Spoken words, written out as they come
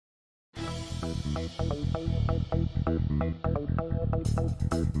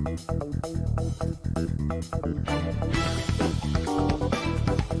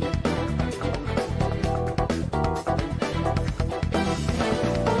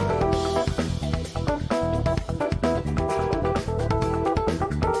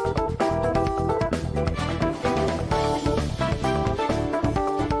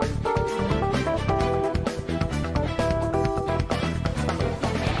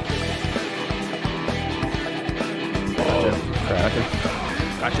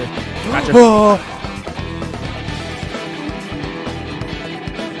Gotcha. Gotcha. Oh.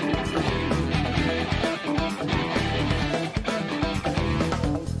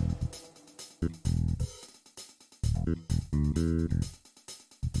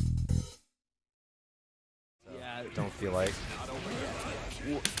 Yeah. Don't feel like.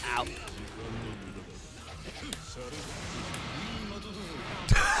 Ow.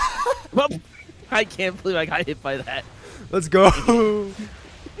 I can't believe I got hit by that. Let's go.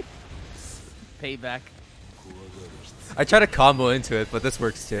 Payback. I try to combo into it, but this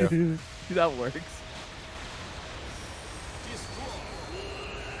works too. That works.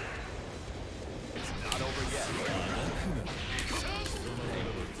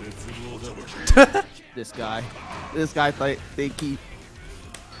 This guy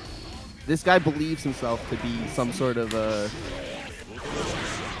this guy believes himself to be some sort of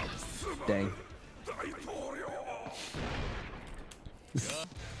dang.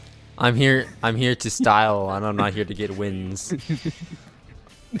 I'm here to style, and I'm not here to get wins.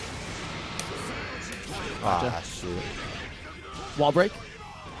 Ah, shit. Wall break?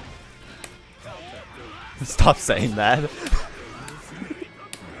 Stop saying that.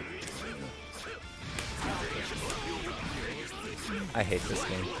 I hate this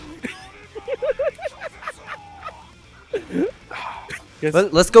game.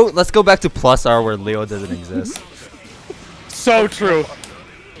 Let's go back to plus R where Leo doesn't exist. So true.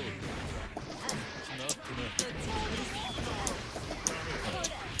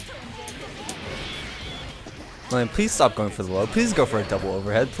 Man, please stop going for the low. Please go for a double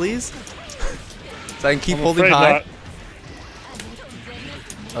overhead, please. So I can keep holding high.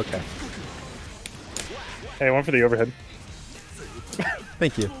 Not. Okay. Hey, one for the overhead.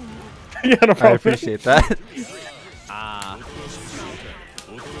 Thank you. Yeah, no problem. I appreciate that. Ah.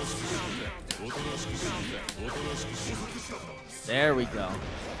 There we go.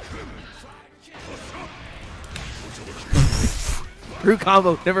 True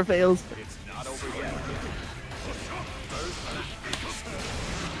combo never fails.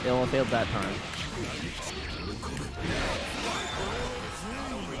 They only failed that time.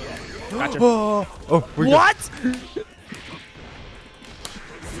 Gotcha. Oh, we're what?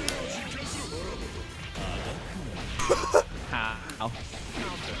 How?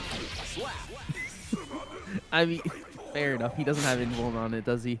 I mean, fair enough. He doesn't have invuln on it,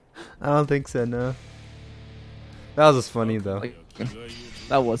 does he? I don't think so, no. That was just funny, though. Like,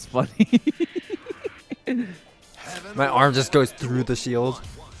 that was funny. My arm just goes through the shield.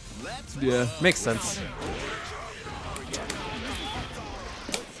 Yeah. Makes sense.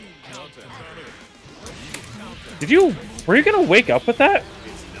 Were you gonna wake up with that?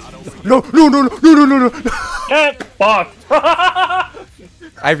 No. Get fucked.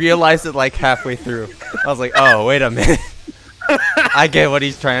 I realized it like halfway through. I was like, oh, wait a minute. I get what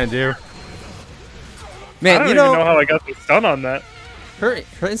he's trying to do. Man, I don't even know how I got the stun on that. Her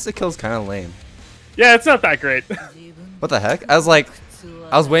insta kill's kind of lame. Yeah, it's not that great. What the heck? I was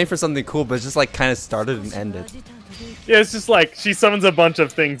waiting for something cool, but it just like kind of started and ended. Yeah, it's just like she summons a bunch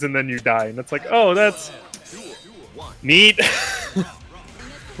of things and then you die, and it's like, oh, that's neat.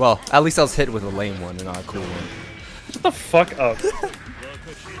 Well, at least I was hit with a lame one and not a cool one. Shut the fuck up.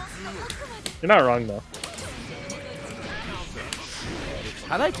 You're not wrong though.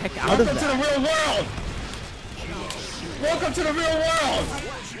 How did I tech out of that? To the real world. Welcome to the real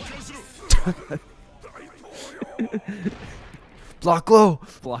world. Block low.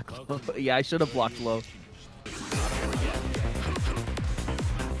 Block low. Yeah, I should have blocked low.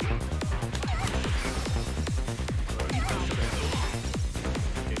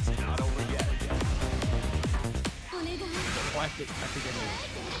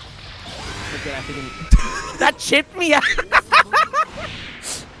 That chipped me out.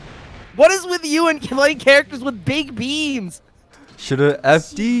 What is with you and playing characters with big beams? Should've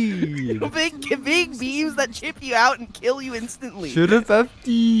FD'd. Big beams that chip you out and kill you instantly. Should've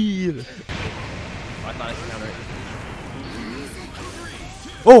FD'd. I thought I could counter it.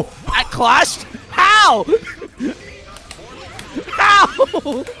 Oh! I clashed? How? How?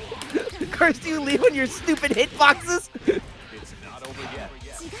 Curse you, Leo, and your stupid hitboxes.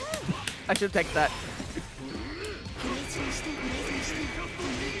 I should text that.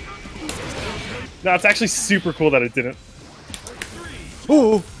 No, it's actually super cool that it didn't.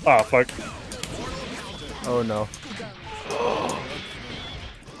 Ooh. Oh, fuck. Oh no.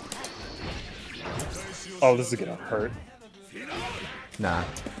 Oh, this is gonna hurt. Nah.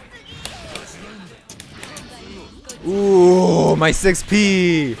 Ooh, my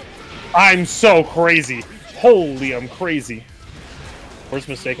 6P. I'm so crazy. Holy, I'm crazy. Worst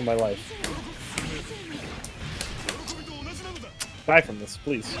mistake of my life. Die from this,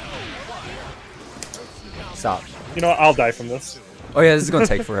 please. Stop. You know what? I'll die from this. Oh yeah, this is gonna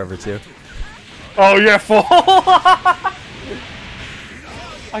take forever too. Oh, you're full.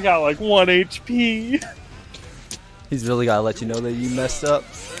 I got like 1 HP. He's really gotta let you know that you messed up.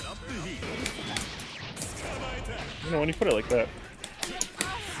 You know, when you put it like that.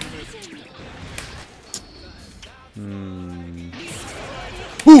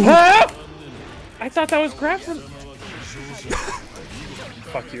 Huh? I thought that was grab from.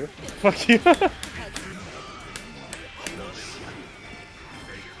 Fuck you. Fuck you.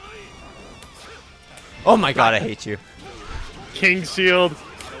 Oh my god, I hate you. King Shield.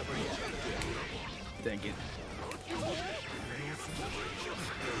 Dang it.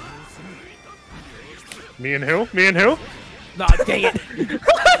 Me and who? Me and who? No, dang it.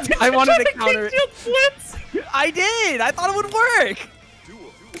 I wanted to counter it. King Shield Blitz. I did. I thought it would work.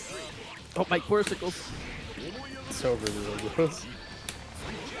 Oh, my quircicles. So ridiculous.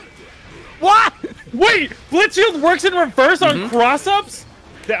 What? Wait, Blitz Shield works in reverse on cross-ups?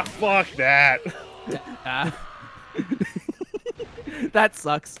 Yeah, fuck that. That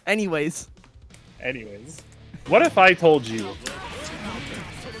sucks. Anyways. Anyways, what if I told you?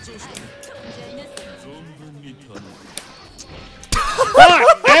 Fuck!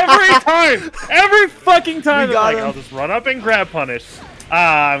 Every fucking time, We got like, him. I'll just run up and grab punish.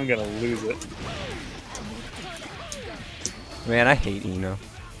 Ah, I'm gonna lose it. Man, I hate Eno.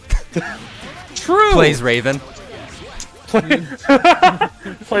 True. Plays Raven.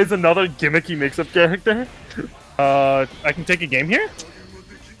 Plays another gimmicky mix-up character. I can take a game here.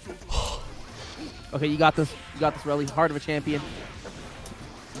 Okay, you got this. You got this, Relly. Heart of a champion.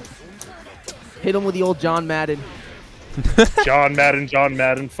 Hit him with the old John Madden. John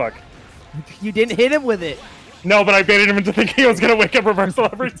Madden, fuck. You didn't hit him with it. No, but I baited him into thinking I was gonna wake up reversal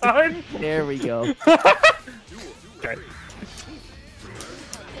every time. There we go. Okay.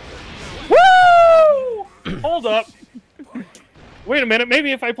 Woo! Hold up. Wait a minute,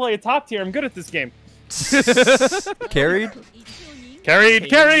 maybe if I play a top tier, I'm good at this game. Carried? Carried!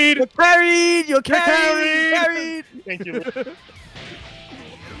 You're carried! You're carried! Thank you.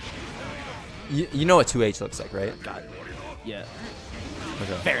 You know what 2H looks like, right? God. Yeah.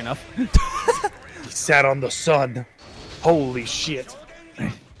 Okay. Fair enough. He sat on the sun. Holy shit.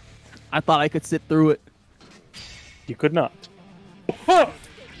 I thought I could sit through it. You could not.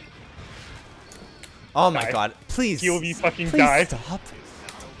 Oh my Die. god, please. QB fucking Please die. stop.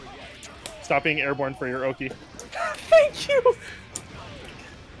 Stop being airborne for your Oki. Thank you!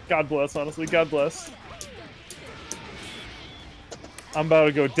 God bless, honestly, God bless. I'm about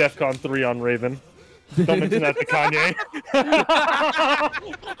to go DEFCON 3 on Raven. Don't mention that to Kanye.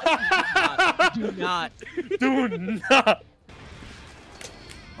 Do not. Do not!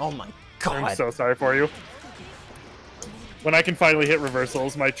 Oh my god. I'm so sorry for you. When I can finally hit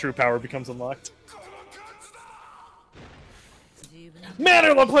reversals, my true power becomes unlocked. Man, I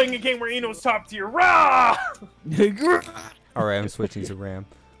love playing a game where Eno's top tier. Rah! Alright, I'm switching to Ram.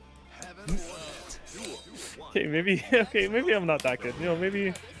 Okay, maybe I'm not that good. You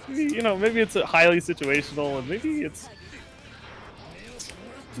know, maybe it's a highly situational, and maybe it's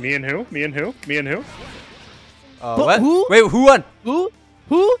me and who? What? Who? Wait, who won? Who?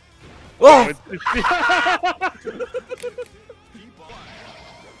 Oh!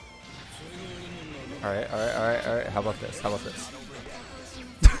 Alright. How about this?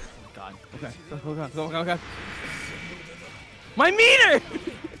 God. Okay. Oh God. My meter!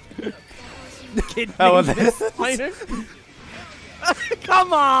 Kid How named about Miss this? Spiner.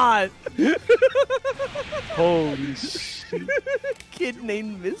 Come on! Holy shit. Kid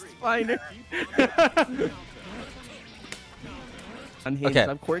named Miss Spiner. Unhinged. Okay.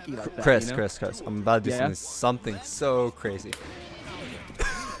 I'm quirky like that. Chris, you know? Chris. I'm about to do Yeah? something so crazy.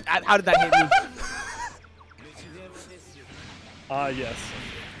 How did that hit me? Yes.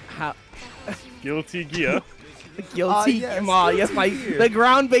 How? Guilty gear. Guilty. Yes, Come on. Yes, guilty. the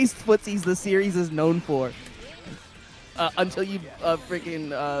ground-based footsies the series is known for. Until you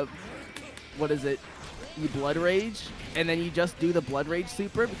freaking what is it? You blood rage, and then you just do the blood rage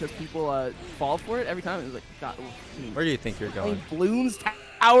super because people fall for it every time. It's like God. Where do you think you're going? Bloons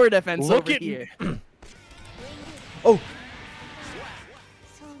tower defense Look over at here. Oh.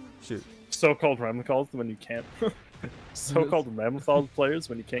 Shoot. So-called Ramlethal when you can't. So-called Ramlethal players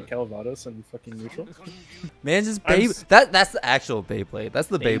when you can't Calvados and fucking neutral. Man, just I'm that's the actual Beyblade. That's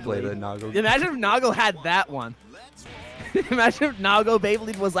the Beyblade that Nago. Imagine if Nago had that one. Imagine if Nago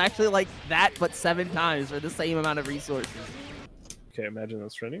Beyblade was actually like that, but 7 times for the same amount of resources. Okay, imagine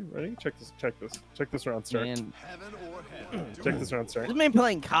this. Ready? Ready? Check this. Check this. Check this round start. Man, Check this round start. this man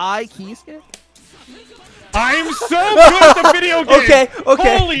playing Kai Kisuke? I'm so good at the video game. Okay,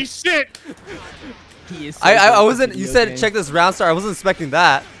 okay. Holy shit. He is so I good at wasn't. the You video said game. check this round star. I wasn't expecting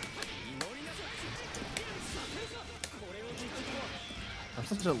that. That's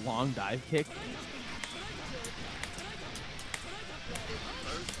such a long dive kick.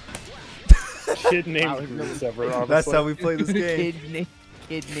 Kid named Wow, it really- Bruce ever, honestly. That's how we play this game.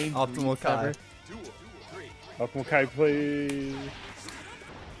 Kid named Optimal Bruce Kai. ever. Optimal Kai play.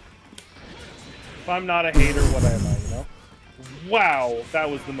 If I'm not a hater, what am I, you know? Wow, that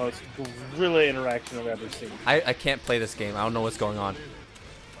was the most gorilla interaction I've ever seen. I can't play this game. I don't know what's going on.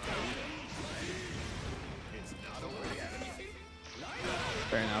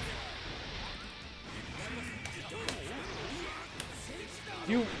 Fair enough.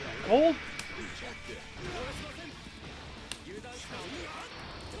 You old.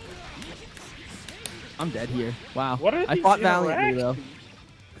 I'm dead here. Wow. What are I these fought valiantly though.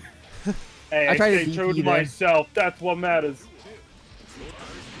 Hey, I I tried to stayed DP true to there. myself. That's what matters.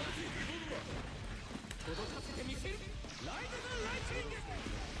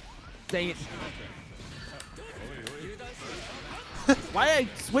 Dang it. Why I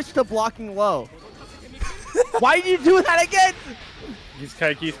switched to blocking low? Why did you do that again? He's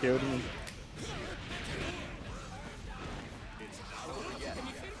Kaiki scared of me.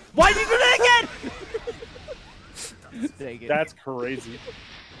 Why did you do that again? Dang it. That's crazy.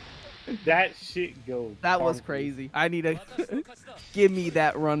 That shit goes. That was bonkers. crazy. I need to give me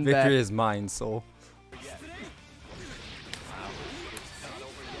that run Victory back. is mine, soul.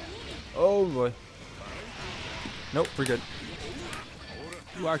 Oh boy. Nope, we're good.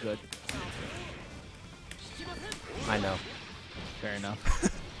 You are good. I know. Fair enough.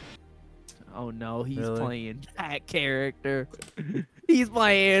 Oh no, he's Really? playing that character. He's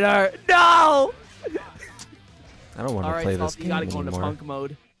playing her. No! I don't want to Alright, play this Salty, you game gotta go into anymore. punk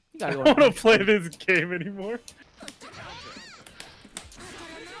mode. You gotta I go don't into want punk to play this game anymore.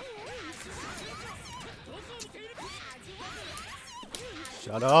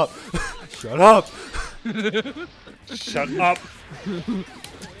 Shut up. Shut up. Shut up.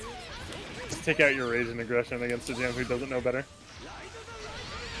 Just take out your rage and aggression against a jam who doesn't know better.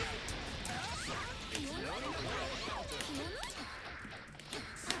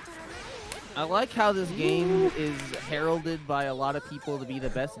 I like how this game is heralded by a lot of people to be the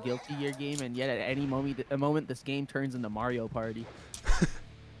best Guilty Gear game, and yet at any moment this game turns into Mario Party.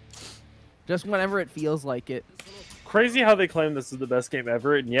 Just whenever it feels like it. Crazy how they claim this is the best game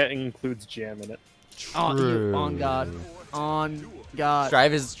ever, and yet it includes jam in it. Oh, True. on God. On God.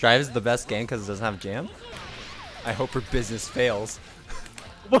 Strive is the best game because it doesn't have jam. I hope her business fails.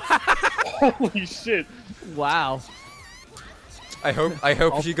 Holy shit. Wow. I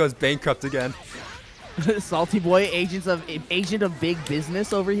hope she goes bankrupt again. Salty boy, agent of big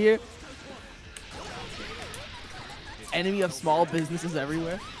business over here. Enemy of small businesses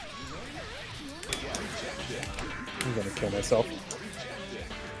everywhere. I'm gonna kill myself.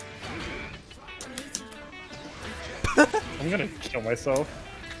 I'm gonna kill myself.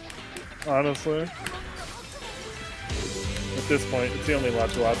 Honestly. At this point, it's the only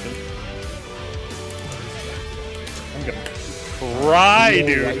logical option. I'm gonna cry,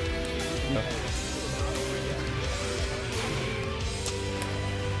 dude.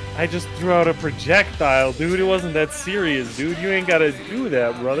 I just threw out a projectile, dude. It wasn't that serious, dude. You ain't gotta do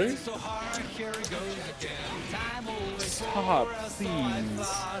that, brother. Stop, please.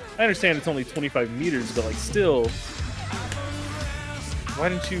 I understand it's only 25 meters, but like, still. Why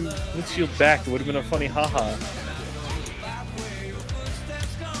didn't you windshield back? It would have been a funny haha.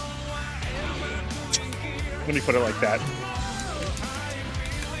 When you put it like that.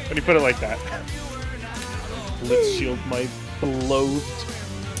 When you put it like that. Blitz shield my beloved.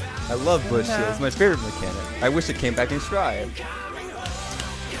 I love Blitz Shield. It's my favorite mechanic. I wish it came back in Strive.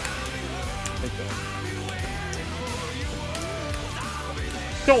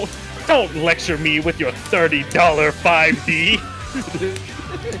 Don't lecture me with your $30 5D.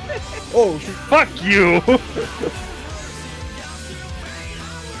 Oh, Fuck you.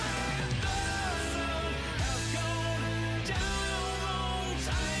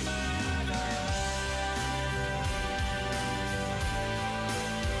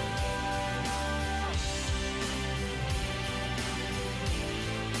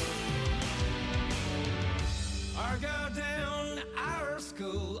 go down our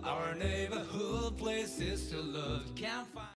school, our neighborhood, places to love. Can't find